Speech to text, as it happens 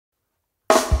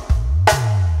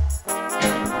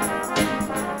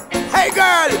Hey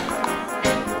girl,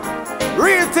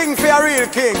 real thing for a real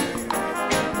king.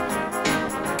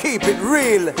 Keep it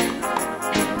real.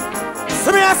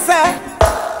 So me I say,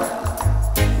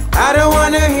 I don't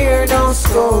wanna hear no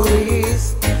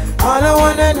stories. All I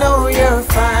wanna know you're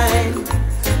fine.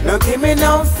 No give me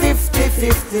no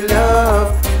 50-50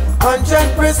 love,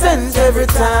 100% every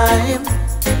time.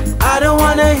 I don't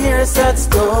wanna hear sad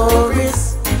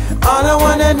stories. All I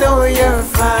wanna know you're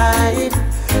fine.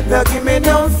 No give me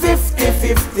no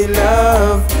 50-50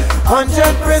 love,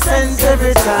 100%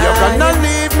 every time. You cannot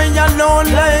leave me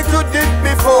alone like you did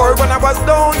before. When I was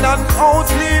down and out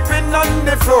sleeping on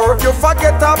the floor, you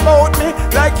forget about me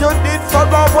like you did for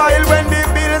a while. When the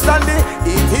bills and the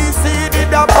ETC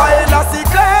did a pile of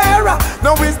clearer.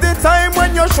 Now is the time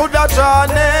when you should have drawn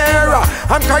nearer.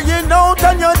 I'm crying out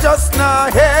and you're just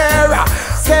not here.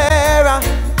 Sarah,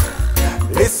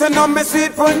 listen on me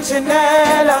sweet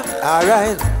punchinella.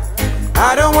 Alright,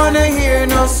 I don't wanna hear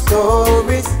no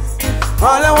stories.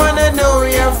 All I wanna know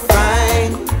you're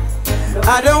fine.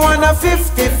 I don't want a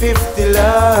 50-50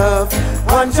 love,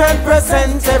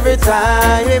 100% every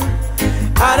time.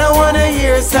 I don't wanna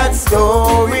hear sad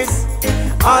stories.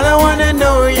 All I wanna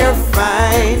know you're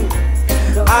fine.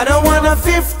 I don't want a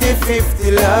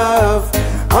 50-50 love,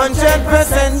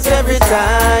 100% every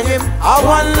time. I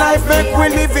want life, make we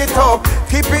live it up.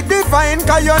 Keep it divine,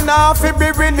 cause you're not fi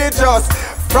be religious.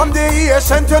 From the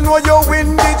ancient you know you're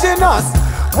indigenous.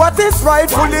 What is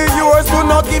rightfully yours, do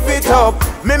not give it up.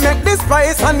 Me make this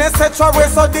spice and etc. way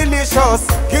so delicious.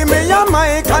 Give me your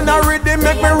mic and a rhythm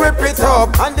make me rip it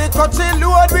up. And the touchy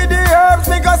load with the herbs,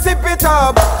 nigga sip it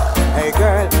up. Hey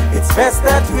girl, it's best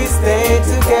that we stay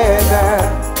together.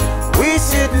 We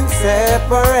shouldn't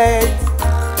separate.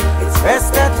 It's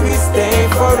best that we stay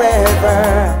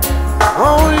forever.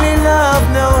 Only love,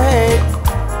 no hate.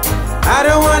 I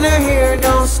don't wanna hear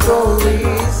no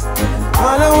stories.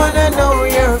 All I wanna know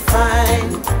you're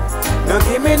fine. No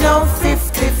give me no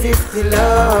 50-50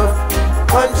 love,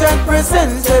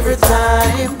 100% every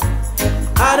time.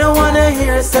 I don't wanna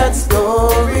hear sad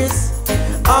stories.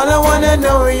 All I wanna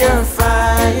know you're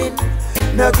fine.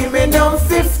 No give me no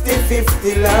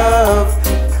 50-50 love,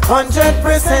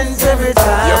 100% every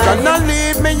time. You cannot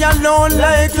leave me alone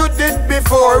like you did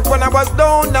before. When I was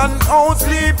down and out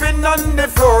sleeping on the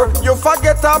floor, you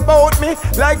forget about me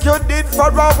like you did for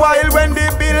a while. When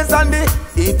the bills and the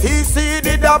ETC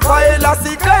did a pile of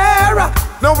clearer.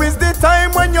 Now is the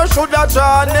time when you should have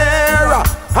drawn nearer.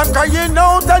 I'm crying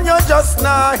out and you're just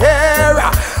not here.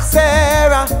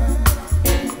 Sarah,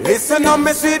 listen on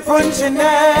me sweet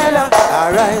punchinella.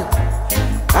 Alright,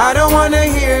 I don't wanna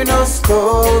hear no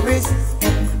stories.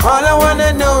 All I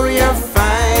wanna know you're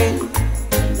fine.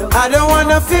 I don't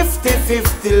want a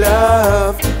 50-50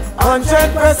 love,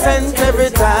 100%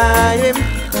 every time.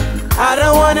 I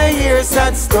don't wanna hear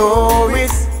sad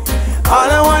stories. All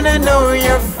I wanna know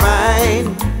you're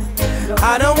fine.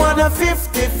 I don't want a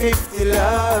 50-50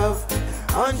 love,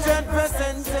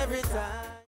 100% every time.